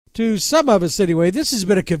To some of us, anyway, this has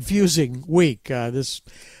been a confusing week. This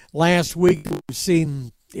last week, we've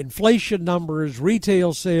seen inflation numbers,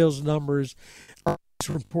 retail sales numbers,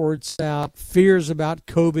 reports out, fears about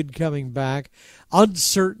COVID coming back,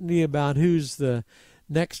 uncertainty about who's the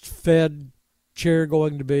next Fed chair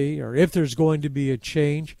going to be, or if there's going to be a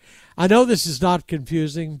change. I know this is not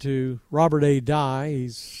confusing to Robert A. Dye.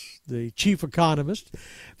 He's the chief economist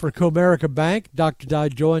for Comerica Bank. Dr. Dye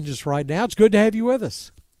joins us right now. It's good to have you with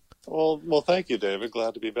us. Well, thank you, David.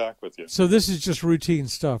 Glad to be back with you. So this is just routine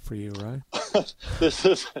stuff for you, right? This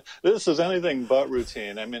is anything but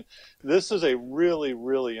routine. I mean, this is a really,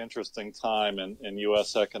 really interesting time in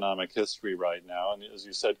U.S. economic history right now, and as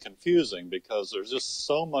you said, confusing because there's just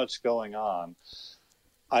so much going on.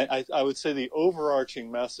 I would say the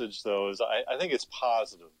overarching message, though, is I think it's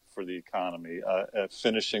positive for the economy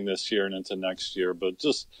finishing this year and into next year, but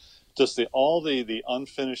just all the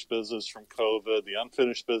unfinished business from COVID, the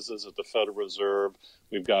unfinished business at the Federal Reserve.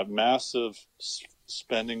 We've got massive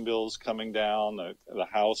spending bills coming down. The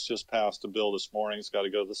House just passed a bill this morning. It's got to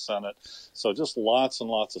go to the Senate. So just lots and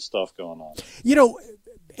lots of stuff going on. You know,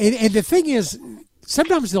 and the thing is,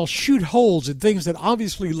 sometimes they'll shoot holes in things that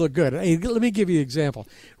obviously look good. Hey, let me give you an example.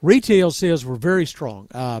 Retail sales were very strong,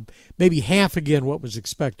 maybe half again what was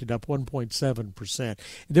expected, up 1.7%.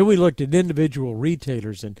 Then we looked at individual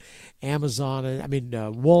retailers and Amazon,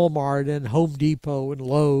 Walmart and Home Depot and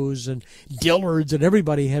Lowe's and Dillard's, and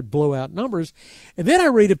everybody had blowout numbers. And then I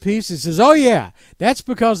read a piece that says, oh yeah, that's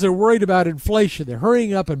because they're worried about inflation. They're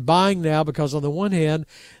hurrying up and buying now because on the one hand,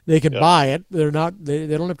 they can buy it. They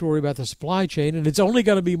don't have to worry about the supply chain, and it's only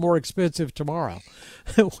going to be more expensive tomorrow.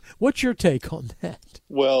 What's your take on that?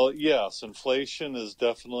 Well, yes, inflation is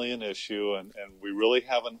definitely an issue, and we really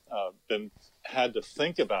haven't had to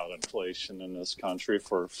think about inflation in this country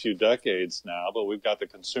for a few decades now, but we've got the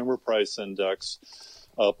consumer price index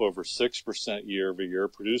up over 6% year over year,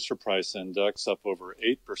 producer price index up over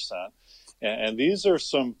 8%, and these are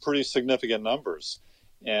some pretty significant numbers.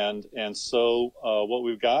 And so what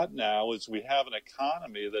we've got now is we have an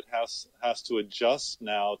economy that has to adjust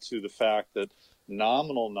now to the fact that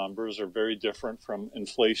nominal numbers are very different from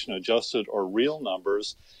inflation adjusted or real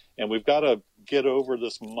numbers. And we've got to get over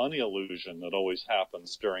this money illusion that always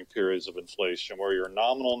happens during periods of inflation where your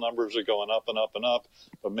nominal numbers are going up and up and up,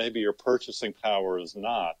 but maybe your purchasing power is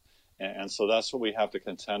not. And so that's what we have to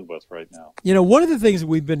contend with right now. You know, one of the things that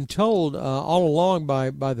we've been told all along by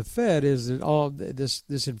the Fed is that all this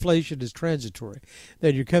inflation is transitory,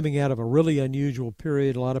 that you're coming out of a really unusual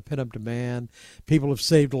period, a lot of pent-up demand. People have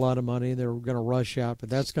saved a lot of money, and they're going to rush out, but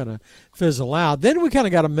that's going to fizzle out. Then we kind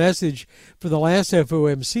of got a message for the last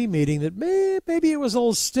FOMC meeting that maybe it was a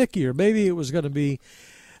little stickier. Maybe it was going to be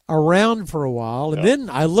around for a while. And then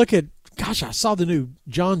I look at, gosh, I saw the new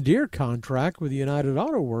John Deere contract with the United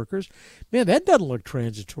Auto Workers. Man, that doesn't look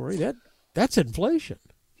transitory. That's inflation.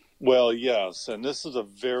 Well, yes, and this is a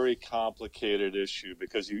very complicated issue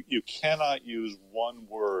because you cannot use one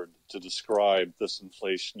word to describe this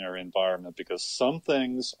inflationary environment because some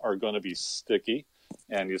things are going to be sticky.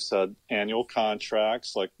 And you said annual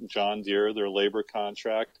contracts like John Deere, their labor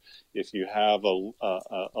contract. If you have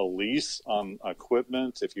a lease on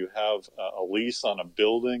equipment, if you have a lease on a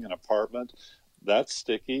building, an apartment, that's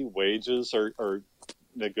sticky. Wages are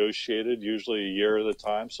negotiated usually a year at a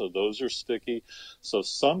time, so those are sticky. So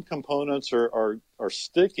some components are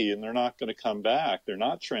sticky and they're not going to come back. They're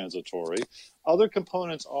not transitory. Other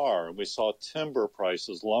components are. We saw timber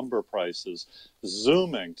prices, lumber prices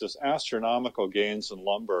zooming, just astronomical gains in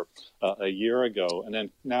lumber a year ago, and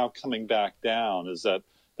then now coming back down is that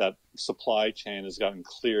supply chain has gotten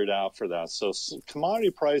cleared out for that. So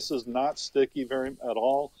commodity prices not sticky at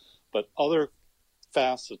all, but other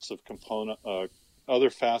facets of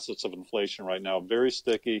inflation right now, very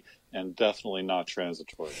sticky and definitely not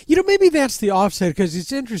transitory. You know, maybe that's the offset because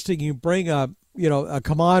it's interesting you bring up, a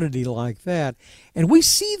commodity like that. And we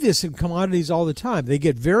see this in commodities all the time. They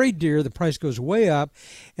get very dear, the price goes way up,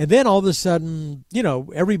 and then all of a sudden,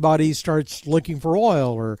 everybody starts looking for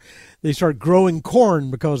oil or they start growing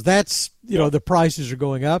corn because that's, the prices are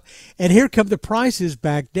going up. And here come the prices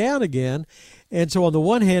back down again. And so on the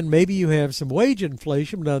one hand, maybe you have some wage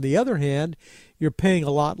inflation, but on the other hand, you're paying a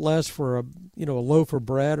lot less for a loaf of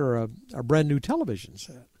bread or a brand new television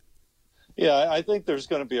set. Yeah, I think there's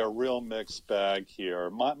going to be a real mixed bag here.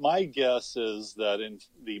 My guess is that in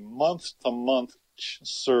the month-to-month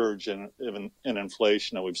surge in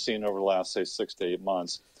inflation that we've seen over the last, say, 6 to 8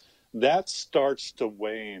 months, that starts to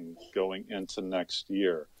wane going into next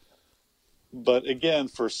year. But again,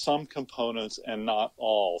 for some components and not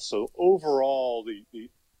all. So overall,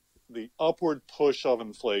 the upward push of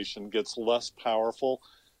inflation gets less powerful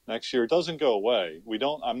next year, it doesn't go away.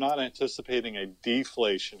 I'm not anticipating a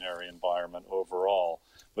deflationary environment overall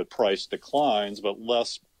with price declines, but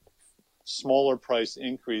smaller price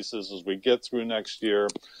increases as we get through next year.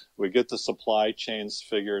 We get the supply chains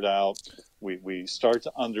figured out. We start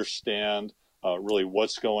to understand really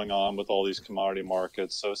what's going on with all these commodity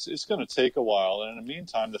markets. So it's going to take a while. And in the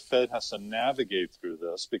meantime, the Fed has to navigate through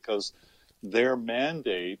this because their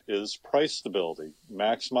mandate is price stability,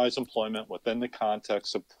 maximize employment within the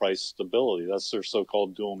context of price stability. That's their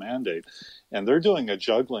so-called dual mandate. And they're doing a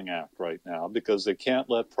juggling act right now because they can't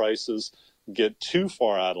let prices get too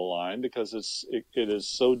far out of line because it is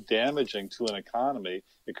so damaging to an economy.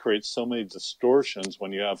 It creates so many distortions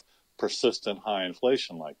when you have persistent high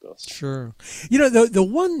inflation like this. Sure. You know, the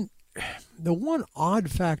one odd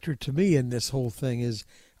factor to me in this whole thing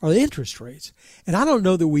are the interest rates. And I don't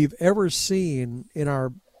know that we've ever seen in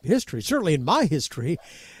our history, certainly in my history,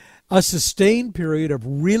 a sustained period of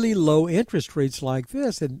really low interest rates like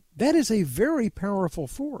this. And that is a very powerful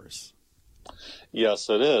force. Yes,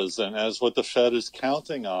 it is. And as what the Fed is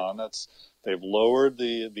counting on, they've lowered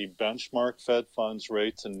the benchmark Fed funds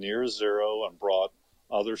rate to near zero and brought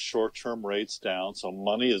other short-term rates down. So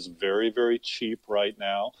money is very, very cheap right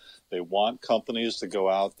now. They want companies to go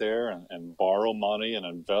out there and borrow money and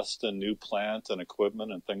invest in new plant and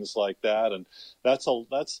equipment and things like that. And that's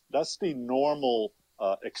the normal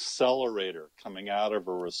accelerator coming out of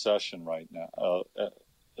a recession right now.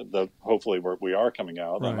 Hopefully we are coming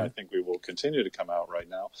out, right. And I think we will continue to come out right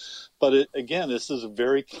now. But again, this is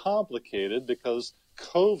very complicated because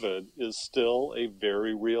COVID is still a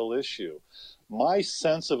very real issue. My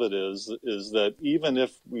sense of it is that even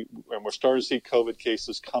if we're starting to see COVID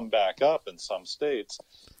cases come back up in some states,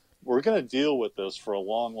 we're going to deal with this for a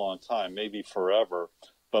long, long time, maybe forever.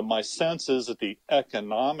 But my sense is that the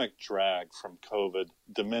economic drag from COVID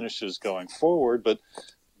diminishes going forward, but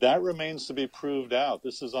that remains to be proved out.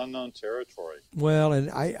 This is unknown territory. Well, and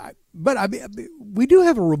but we do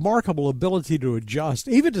have a remarkable ability to adjust,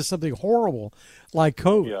 even to something horrible like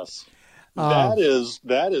COVID. Yes.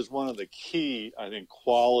 That is one of the key, I think,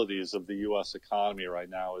 qualities of the U.S. economy right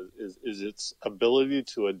now is its ability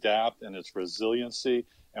to adapt and its resiliency,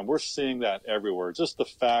 and we're seeing that everywhere. Just the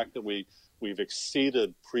fact that we've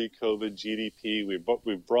exceeded pre-COVID GDP,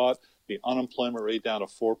 we've brought the unemployment rate down to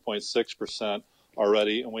 4.6%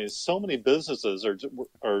 already, and so many businesses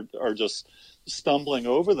are just stumbling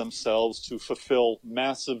over themselves to fulfill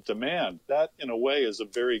massive demand. That, in a way, is a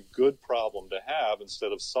very good problem to have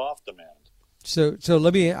instead of soft demand. So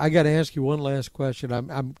I got to ask you one last question.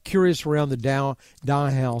 I'm curious around the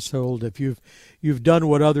Dye household if you've done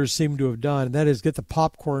what others seem to have done, and that is get the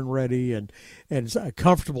popcorn ready and a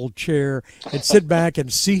comfortable chair and sit back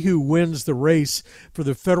and see who wins the race for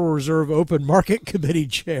the Federal Reserve Open Market Committee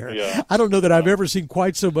chair. Yeah. I don't know that I've ever seen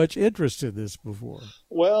quite so much interest in this before.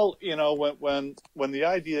 Well, you know, when the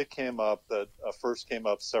idea came up that first came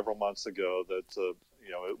up several months ago that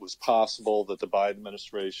it was possible that the Biden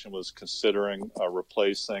administration was considering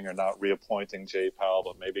replacing or not reappointing Jay Powell,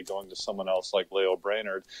 but maybe going to someone else like Lael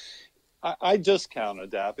Brainerd. I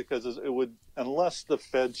discounted that because it would, unless the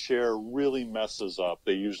Fed chair really messes up,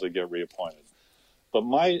 they usually get reappointed. But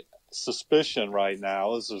my suspicion right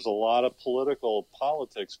now is there's a lot of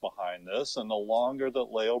politics behind this, and the longer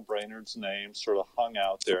that Lael Brainerd's name sort of hung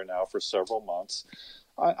out there now for several months,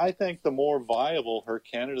 I think the more viable her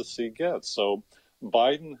candidacy gets. So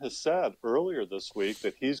Biden has said earlier this week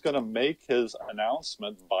that he's going to make his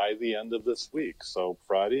announcement by the end of this week. So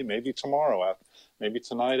Friday, maybe tomorrow, maybe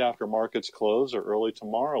tonight after markets close or early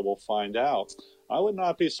tomorrow, we'll find out. I would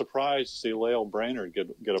not be surprised to see Lael Brainerd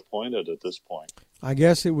get appointed at this point. I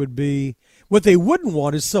guess it would be what they wouldn't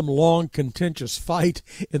want is some long contentious fight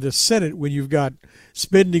in the Senate when you've got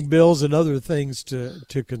spending bills and other things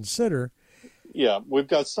to consider. Yeah, we've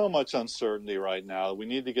got so much uncertainty right now. We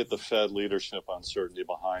need to get the Fed leadership uncertainty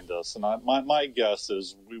behind us. And my guess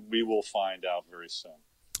is we will find out very soon.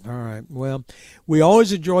 All right. Well, we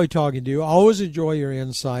always enjoy talking to you. Always enjoy your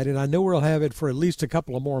insight. And I know we'll have it for at least a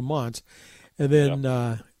couple of more months. And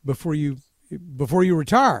then before you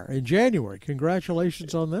retire in January.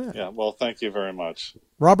 Congratulations on that. Yeah, well, thank you very much.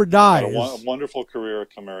 Robert Dye. A wonderful career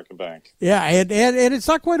at Comerica Bank. Yeah, and it's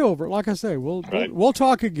not quite over. Like I say, we'll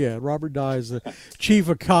talk again. Robert Dye is the chief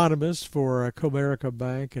economist for Comerica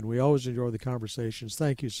Bank, and we always enjoy the conversations.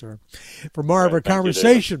 Thank you, sir. For more of our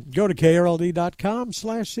conversation, go to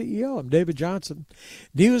krld.com/CEO. I'm David Johnson,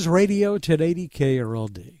 News Radio 1080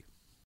 KRLD.